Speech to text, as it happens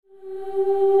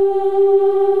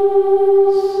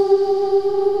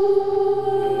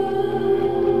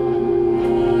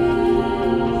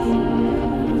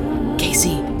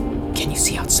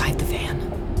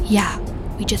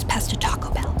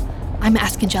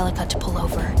Angelica to pull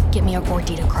over, get me a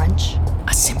gordita crunch.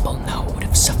 A simple no would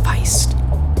have sufficed.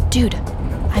 Dude,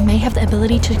 I may have the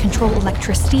ability to control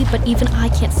electricity, but even I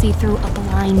can't see through a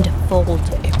blindfold.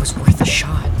 It was worth a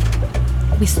shot.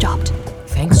 We stopped.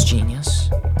 Thanks,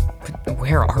 genius. But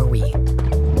where are we?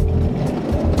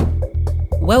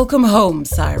 Welcome home,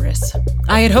 Cyrus.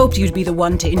 I had hoped you'd be the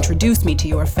one to introduce me to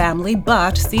your family,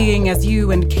 but seeing as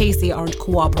you and Casey aren't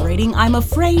cooperating, I'm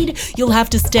afraid you'll have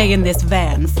to stay in this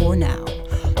van for now.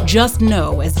 Just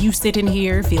know, as you sit in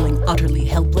here feeling utterly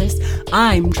helpless,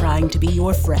 I'm trying to be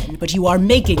your friend, but you are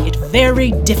making it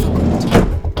very difficult.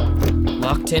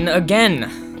 Locked in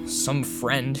again. Some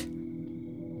friend.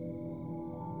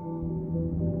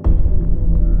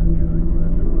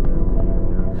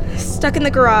 Stuck in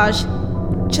the garage.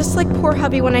 Just like poor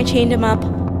hubby when I chained him up.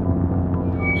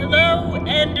 Hello,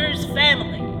 Anders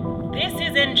family. This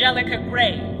is Angelica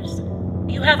Graves.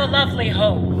 You have a lovely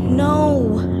home.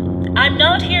 No. I'm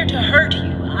not here to hurt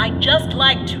you. I just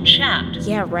like to chat.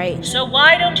 Yeah, right. So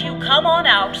why don't you come on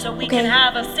out so we can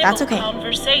have a civil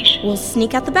conversation? We'll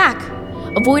sneak out the back.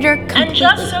 Avoid her completely. And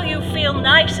just so you feel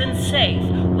nice and safe,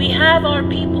 we have our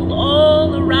people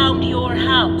all around your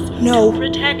house to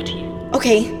protect you.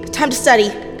 Okay, time to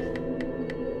study.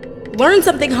 Learn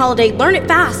something, Holiday. Learn it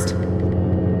fast.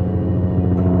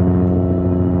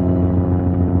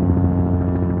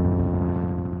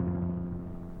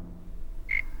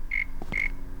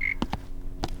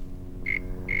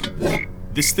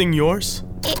 This thing yours?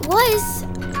 It was.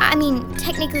 I mean,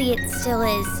 technically it still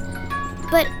is.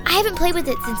 But I haven't played with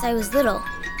it since I was little.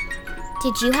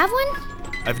 Did you have one?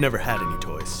 I've never had any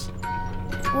toys.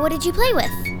 What did you play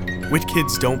with? Wit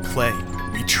kids don't play.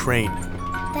 We train.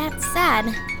 That's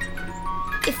sad.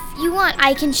 If you want,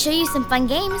 I can show you some fun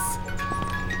games.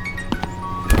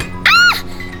 Ah!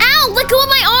 Ow! Let go of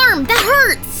my arm! That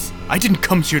hurts! I didn't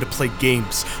come here to play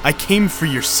games. I came for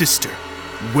your sister.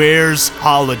 Where's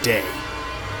Holiday?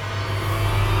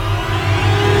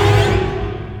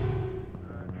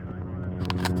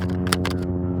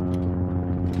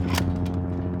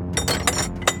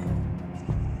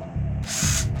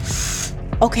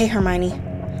 Okay, Hermione.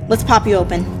 Let's pop you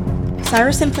open.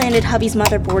 Cyrus implanted hubby's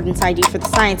motherboard inside you for the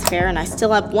science fair, and I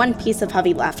still have one piece of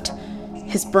hubby left.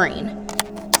 His brain.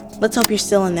 Let's hope you're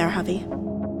still in there, hubby.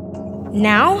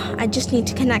 Now, I just need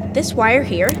to connect this wire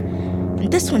here,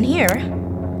 and this one here,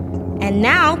 and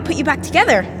now put you back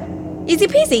together. Easy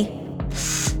peasy.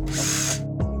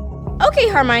 Okay,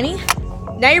 Hermione.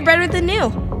 Now you're better than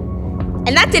new.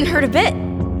 And that didn't hurt a bit.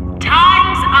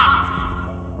 Time's up!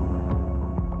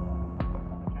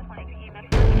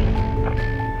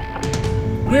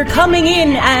 We're coming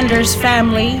in, Anders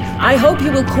family. I hope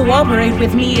you will cooperate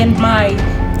with me and my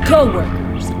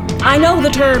co-workers. I know the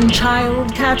term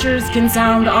child catchers can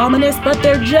sound ominous, but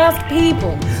they're just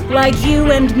people, like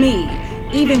you and me.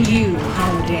 Even you,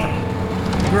 Holiday.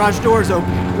 The garage door's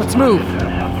open. Let's move.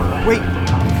 Wait.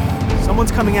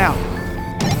 Someone's coming out.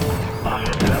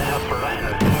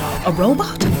 A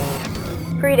robot?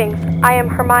 Greetings, I am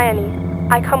Hermione.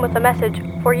 I come with a message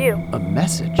for you. A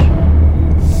message?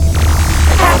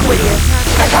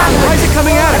 Why is it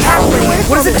coming at us?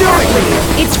 What is it doing?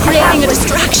 It's creating a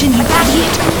distraction, you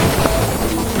idiot!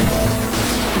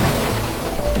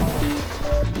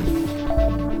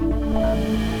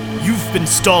 You've been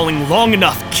stalling long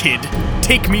enough, kid.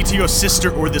 Take me to your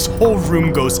sister or this whole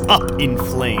room goes up in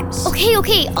flames.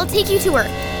 Okay, I'll take you to her.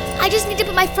 I just need to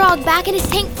put my frog back in his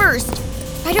tank first.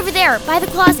 Right over there, by the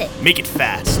closet. Make it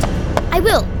fast. I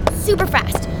will. Super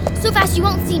fast. So fast you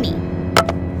won't see me.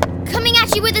 Coming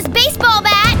at you with this baseball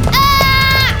bat!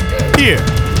 Ah! Here,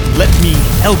 let me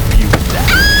help you with that.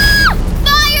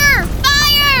 Ah!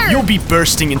 Fire! You'll be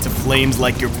bursting into flames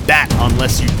like your bat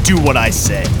unless you do what I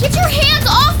say. Get your hands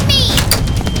off me!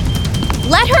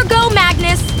 Let her go,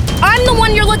 Magnus. I'm the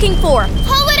one you're looking for.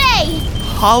 Holiday!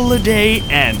 Holiday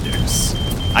Anders.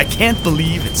 I can't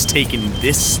believe it's taken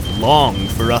this long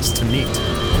for us to meet.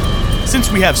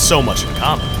 Since we have so much in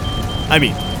common. I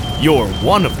mean, you're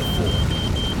one of the four.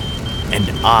 And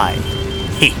I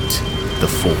hate the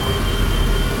four.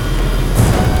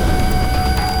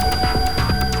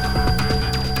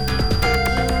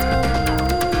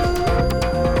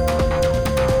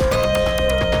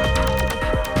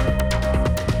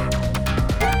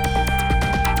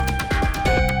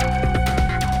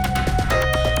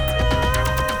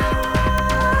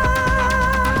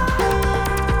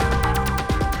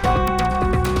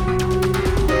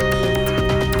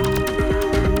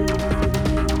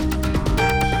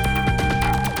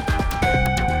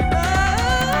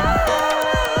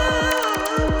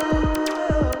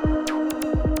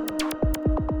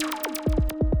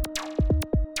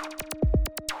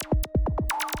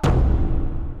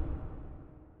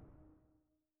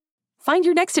 Find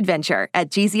your next adventure at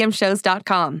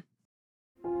gzmshows.com.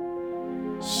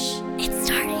 It's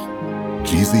starting.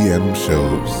 GZM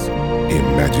Shows.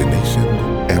 Imagination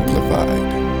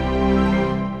Amplified.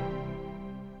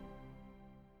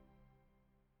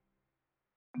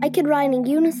 I could ride a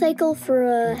unicycle for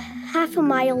a half a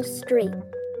mile straight.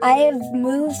 I have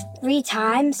moved 3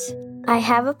 times. I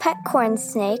have a pet corn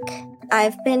snake.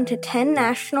 I've been to 10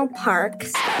 national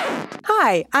parks.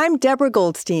 Hi, I'm Deborah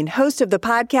Goldstein, host of the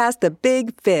podcast The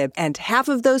Big Fib, and half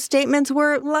of those statements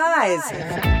were lies.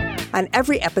 On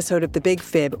every episode of The Big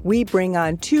Fib, we bring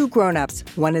on 2 grown-ups.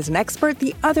 One is an expert,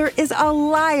 the other is a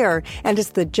liar. And it's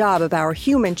the job of our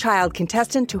human child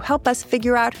contestant to help us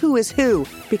figure out who is who,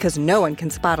 because no one can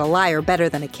spot a liar better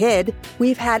than a kid.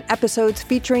 We've had episodes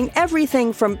featuring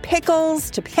everything from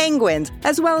pickles to penguins,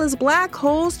 as well as black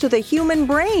holes to the human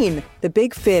brain. The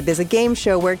Big Fib is a game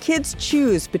show where kids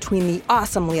choose between the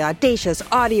awesomely audacious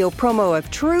audio promo of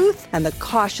truth and the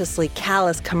cautiously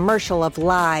callous commercial of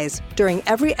lies. During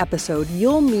every episode,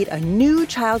 you'll meet a new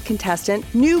child contestant,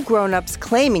 new grown-ups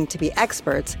claiming to be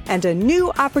experts, and a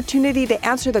new opportunity to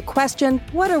answer the question,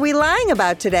 what are we lying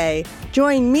about today?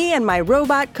 Join me and my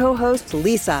robot co-host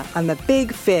Lisa on The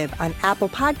Big Fib on Apple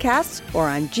Podcasts or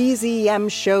on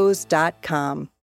gzmshows.com.